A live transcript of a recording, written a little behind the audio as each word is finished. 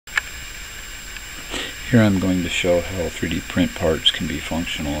Here I'm going to show how 3D print parts can be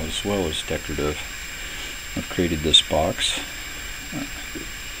functional as well as decorative. I've created this box,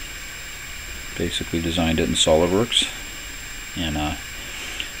 basically designed it in SolidWorks, and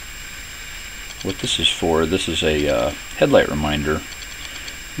what this is for, this is a headlight reminder.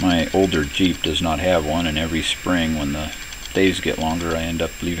 My older Jeep does not have one, and every spring when the days get longer I end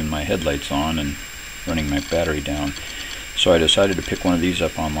up leaving my headlights on and running my battery down. So I decided to pick one of these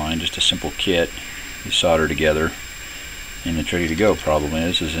up online, just a simple kit. You solder together and it's ready to go. Problem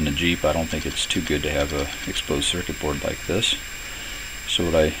is in a Jeep I don't think it's too good to have a exposed circuit board like this. So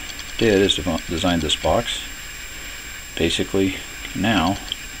what I did is design this box. Basically now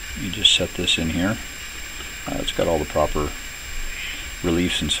you just set this in here. It's got all the proper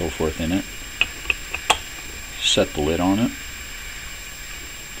reliefs and so forth in it. Set the lid on it.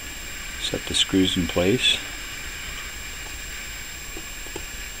 Set the screws in place.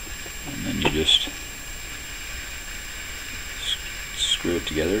 And then you just screw it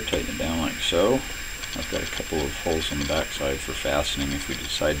together, tighten it down like so. I've got a couple of holes on the back side for fastening if we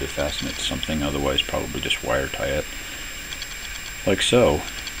decide to fasten it to something, otherwise probably just wire tie it like so,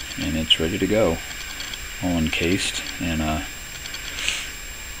 and it's ready to go, all encased. And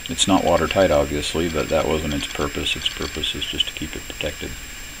it's not watertight obviously, but that wasn't its purpose. Its purpose is just to keep it protected.